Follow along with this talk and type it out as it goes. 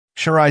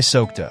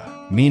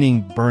Shahr-i-Sokhta,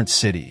 meaning burnt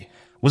city,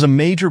 was a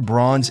major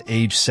Bronze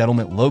Age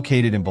settlement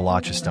located in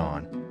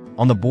Balochistan,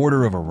 on the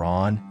border of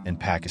Iran and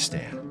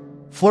Pakistan.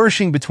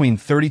 Flourishing between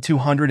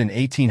 3200 and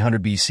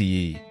 1800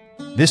 BCE,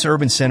 this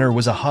urban center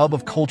was a hub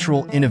of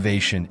cultural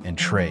innovation and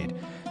trade,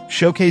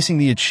 showcasing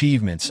the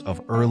achievements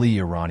of early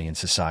Iranian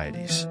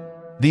societies.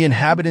 The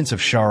inhabitants of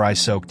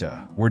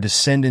Shahr-i-Sokhta were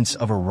descendants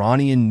of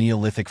Iranian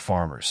Neolithic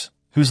farmers,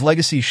 whose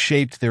legacy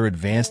shaped their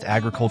advanced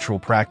agricultural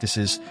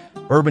practices,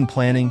 urban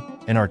planning,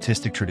 and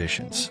artistic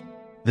traditions.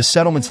 The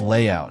settlement's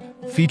layout,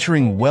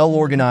 featuring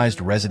well-organized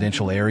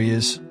residential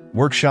areas,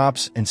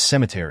 workshops, and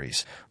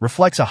cemeteries,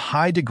 reflects a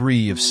high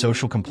degree of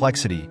social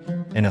complexity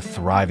and a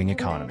thriving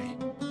economy.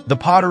 The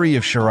pottery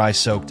of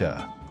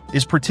Shahr-i-Sokhta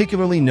is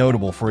particularly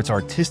notable for its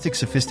artistic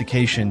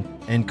sophistication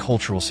and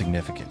cultural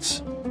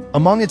significance.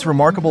 Among its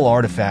remarkable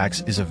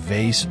artifacts is a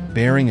vase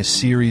bearing a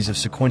series of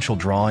sequential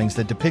drawings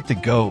that depict a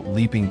goat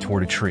leaping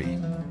toward a tree,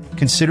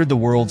 considered the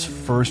world's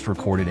first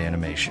recorded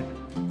animation.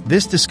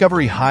 This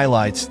discovery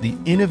highlights the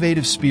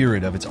innovative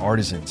spirit of its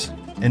artisans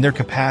and their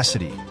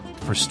capacity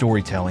for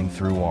storytelling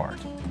through art.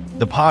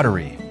 The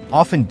pottery,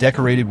 often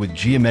decorated with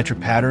geometric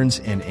patterns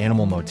and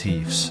animal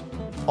motifs,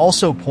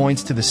 also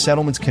points to the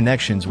settlement's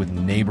connections with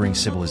neighboring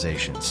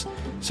civilizations,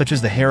 such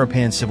as the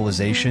Harappan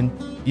civilization,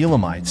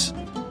 Elamites,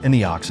 and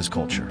the Oxus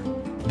culture.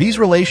 These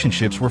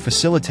relationships were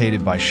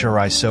facilitated by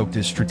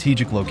Shahr-i-Sokhta's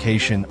strategic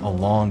location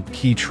along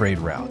key trade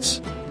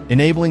routes,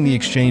 enabling the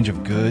exchange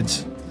of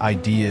goods,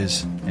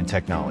 ideas, and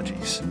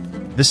technologies.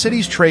 The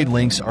city's trade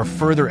links are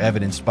further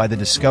evidenced by the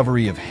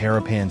discovery of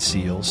Harappan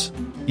seals,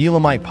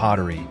 Elamite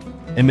pottery,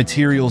 and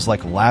materials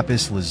like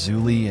lapis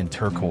lazuli and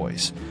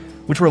turquoise,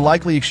 which were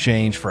likely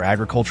exchanged for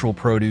agricultural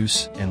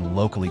produce and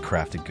locally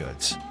crafted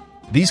goods.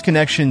 These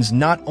connections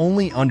not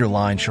only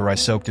underline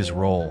Shahr-i-Sokhta's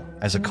role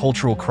as a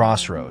cultural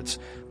crossroads,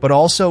 but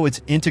also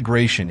its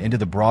integration into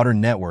the broader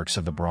networks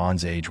of the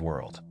Bronze Age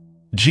world.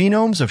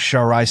 Genomes of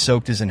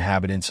Shahr-i-Sokhta's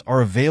inhabitants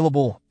are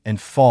available and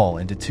fall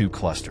into two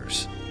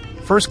clusters.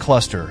 First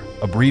cluster,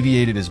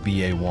 abbreviated as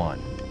BA1,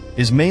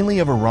 is mainly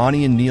of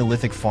Iranian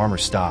Neolithic farmer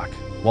stock,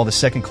 while the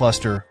second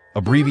cluster,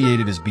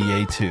 abbreviated as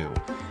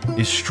BA2,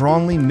 is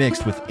strongly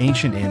mixed with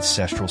ancient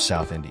ancestral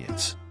South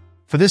Indians.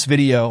 For this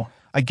video,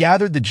 I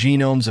gathered the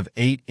genomes of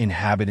 8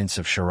 inhabitants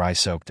of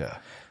Shahr-i-Sokhta,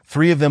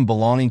 3 of them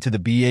belonging to the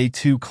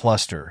BA2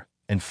 cluster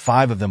and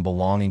 5 of them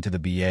belonging to the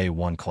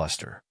BA1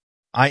 cluster.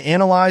 I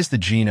analyzed the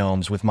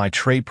genomes with my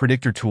trait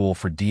predictor tool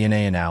for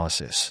DNA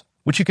analysis,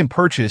 which you can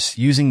purchase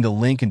using the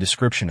link in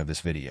description of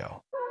this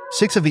video.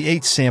 6 of the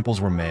 8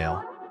 samples were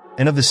male,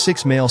 and of the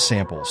 6 male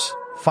samples,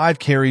 5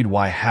 carried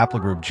Y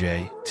haplogroup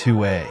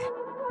J2A.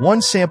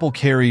 1 sample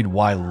carried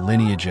Y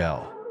lineage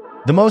L.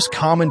 The most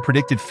common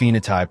predicted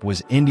phenotype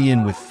was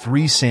Indian, with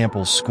 3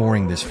 samples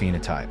scoring this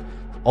phenotype,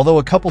 although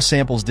a couple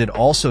samples did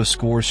also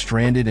score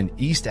stranded and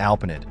East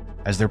Alpinid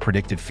as their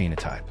predicted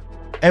phenotype.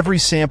 Every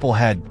sample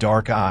had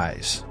dark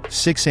eyes,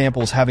 6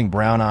 samples having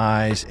brown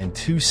eyes and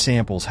 2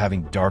 samples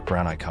having dark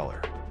brown eye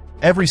color.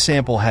 Every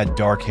sample had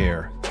dark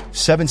hair,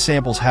 7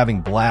 samples having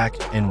black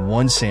and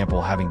 1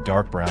 sample having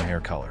dark brown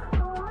hair color.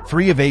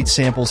 3 of 8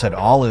 samples had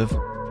olive,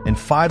 and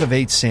 5 of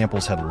 8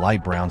 samples had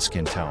light brown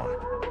skin tone.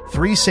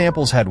 3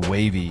 samples had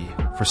wavy,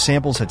 4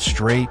 samples had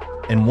straight,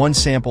 and 1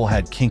 sample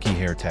had kinky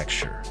hair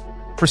texture.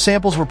 4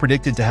 samples were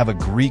predicted to have a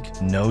Greek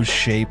nose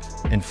shape,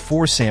 and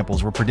 4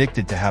 samples were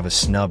predicted to have a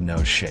snub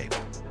nose shape.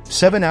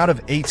 7 out of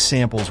 8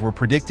 samples were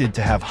predicted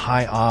to have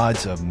high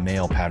odds of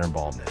male pattern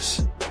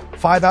baldness.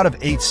 5 out of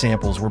 8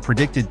 samples were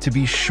predicted to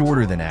be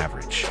shorter than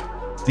average.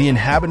 The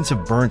inhabitants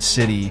of Burnt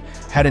City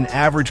had an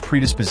average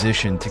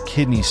predisposition to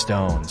kidney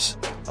stones,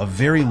 a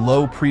very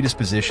low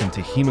predisposition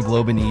to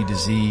hemoglobin E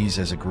disease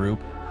as a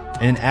group,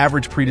 and an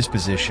average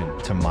predisposition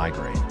to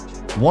migraine.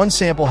 1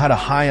 sample had a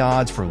high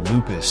odds for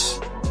lupus,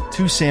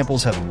 2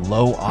 samples had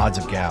low odds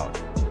of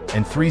gout,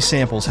 and 3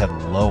 samples had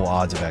low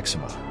odds of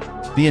eczema.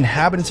 The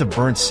inhabitants of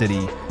Burnt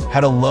City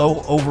had a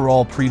low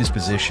overall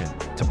predisposition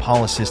to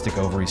polycystic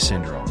ovary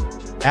syndrome,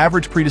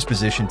 average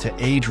predisposition to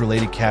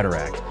age-related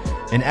cataract,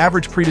 and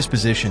average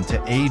predisposition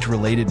to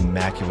age-related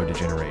macular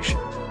degeneration.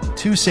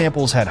 2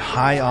 samples had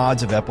high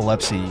odds of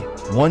epilepsy,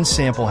 1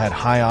 sample had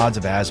high odds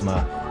of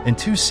asthma, and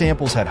 2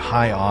 samples had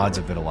high odds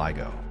of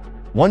vitiligo.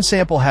 1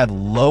 sample had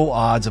low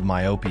odds of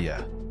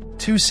myopia,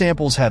 2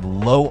 samples had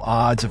low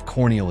odds of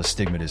corneal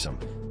astigmatism,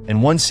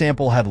 and 1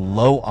 sample had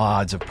low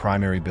odds of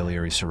primary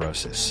biliary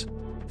cirrhosis.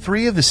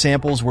 3 of the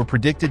samples were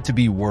predicted to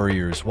be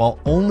worriers, while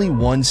only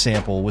 1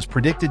 sample was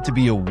predicted to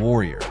be a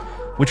warrior,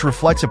 which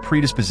reflects a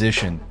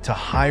predisposition to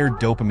higher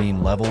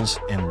dopamine levels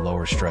and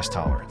lower stress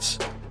tolerance.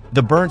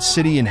 The Burnt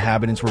City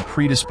inhabitants were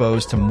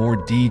predisposed to more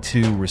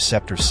D2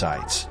 receptor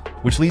sites,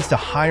 which leads to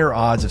higher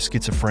odds of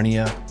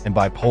schizophrenia and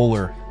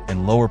bipolar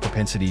and lower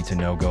propensity to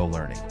no-go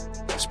learning.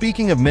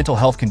 Speaking of mental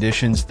health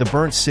conditions, the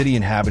Burnt City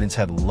inhabitants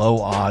had low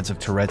odds of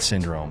Tourette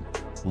syndrome,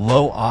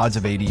 low odds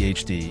of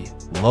ADHD,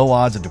 low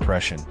odds of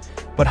depression,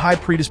 but high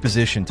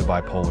predisposition to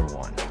bipolar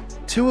 1.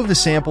 2 of the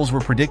samples were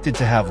predicted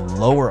to have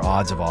lower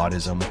odds of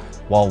autism,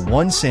 while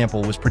 1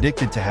 sample was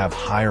predicted to have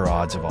higher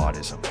odds of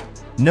autism.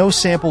 No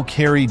sample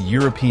carried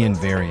European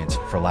variants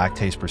for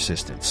lactase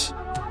persistence.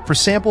 For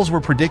samples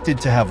were predicted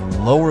to have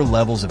lower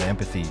levels of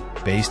empathy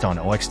based on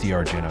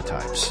OXDR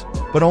genotypes,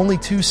 but only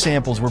 2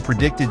 samples were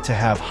predicted to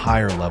have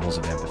higher levels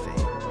of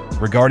empathy.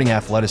 Regarding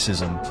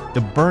athleticism,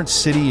 the burnt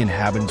city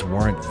inhabitants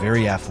weren't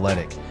very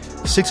athletic.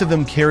 6 of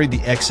them carried the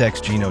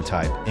XX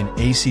genotype in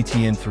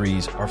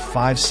ACTN3's or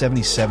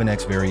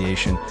 577X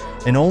variation,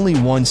 and only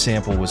 1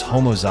 sample was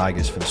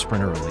homozygous for the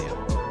sprinter allele.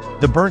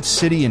 The burnt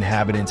city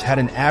inhabitants had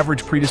an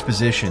average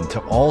predisposition to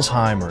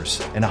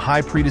Alzheimer's and a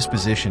high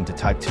predisposition to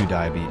type 2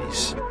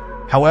 diabetes.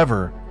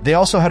 However, they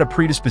also had a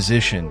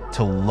predisposition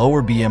to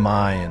lower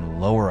BMI and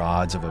lower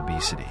odds of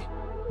obesity.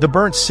 The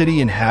burnt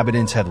city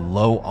inhabitants had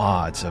low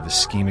odds of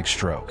ischemic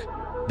stroke.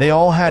 They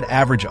all had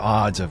average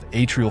odds of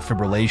atrial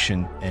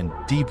fibrillation and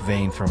deep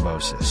vein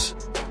thrombosis.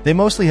 They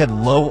mostly had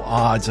low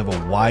odds of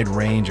a wide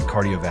range of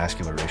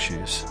cardiovascular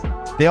issues.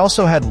 They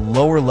also had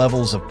lower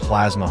levels of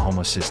plasma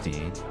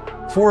homocysteine.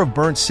 4 of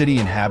burnt city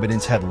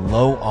inhabitants had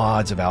low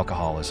odds of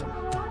alcoholism,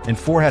 and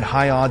 4 had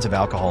high odds of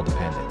alcohol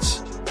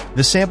dependence.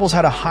 The samples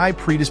had a high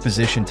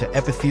predisposition to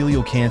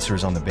epithelial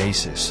cancers on the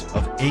basis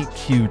of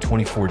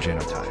 8q24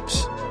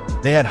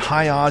 genotypes. They had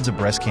high odds of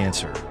breast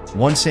cancer.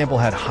 1 sample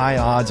had high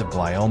odds of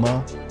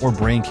glioma or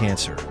brain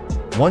cancer.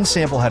 1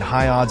 sample had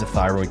high odds of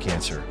thyroid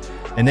cancer,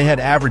 and they had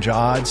average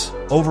odds,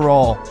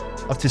 overall,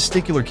 of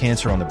testicular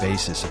cancer on the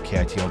basis of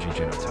KITLG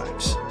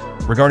genotypes.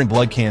 Regarding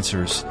blood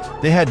cancers,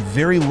 they had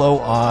very low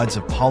odds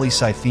of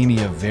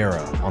polycythemia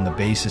vera on the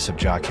basis of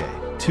JAK,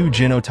 2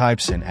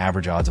 genotypes, and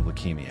average odds of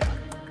leukemia.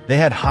 They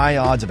had high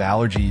odds of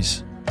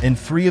allergies, and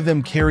 3 of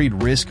them carried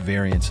risk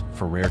variants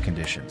for rare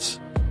conditions.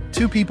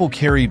 2 people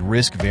carried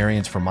risk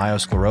variants for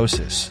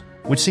myosclerosis,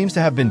 which seems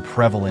to have been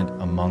prevalent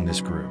among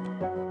this group.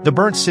 The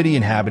burnt city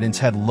inhabitants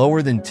had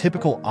lower than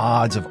typical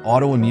odds of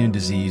autoimmune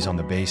disease on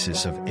the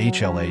basis of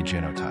HLA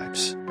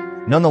genotypes.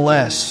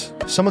 Nonetheless,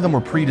 some of them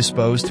were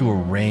predisposed to a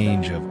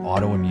range of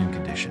autoimmune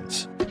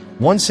conditions.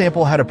 1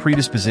 sample had a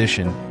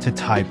predisposition to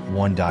type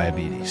 1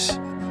 diabetes.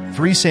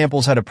 3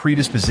 samples had a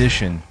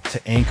predisposition to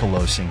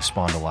ankylosing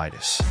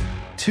spondylitis.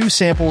 2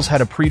 samples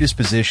had a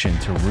predisposition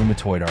to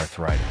rheumatoid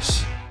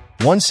arthritis.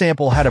 1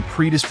 sample had a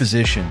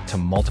predisposition to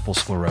multiple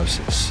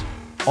sclerosis.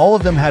 All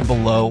of them had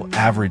below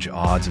average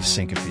odds of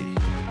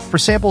syncope. 4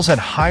 samples had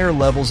higher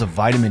levels of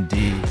vitamin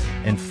D,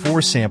 and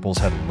 4 samples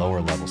had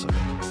lower levels of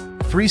it.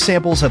 3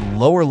 samples had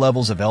lower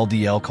levels of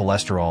LDL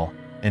cholesterol,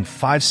 and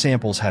 5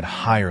 samples had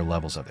higher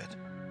levels of it.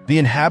 The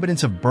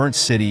inhabitants of burnt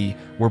city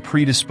were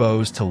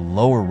predisposed to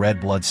lower red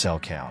blood cell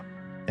count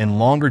and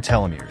longer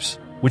telomeres,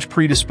 which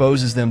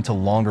predisposes them to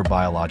longer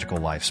biological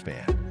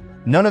lifespan.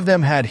 None of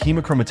them had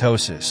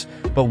hemochromatosis,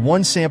 but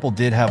 1 sample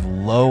did have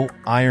low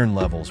iron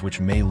levels, which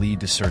may lead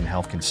to certain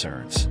health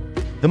concerns.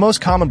 The most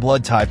common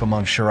blood type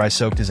among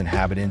Shahr-i-Sokhta's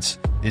inhabitants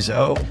is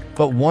O,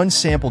 but 1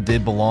 sample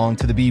did belong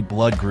to the B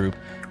blood group,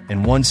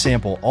 and 1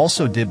 sample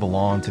also did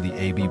belong to the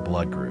AB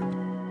blood group.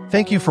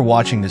 Thank you for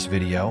watching this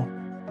video.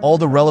 All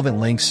the relevant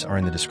links are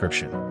in the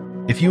description.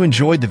 If you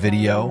enjoyed the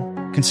video,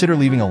 consider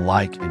leaving a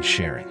like and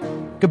sharing.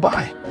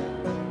 Goodbye.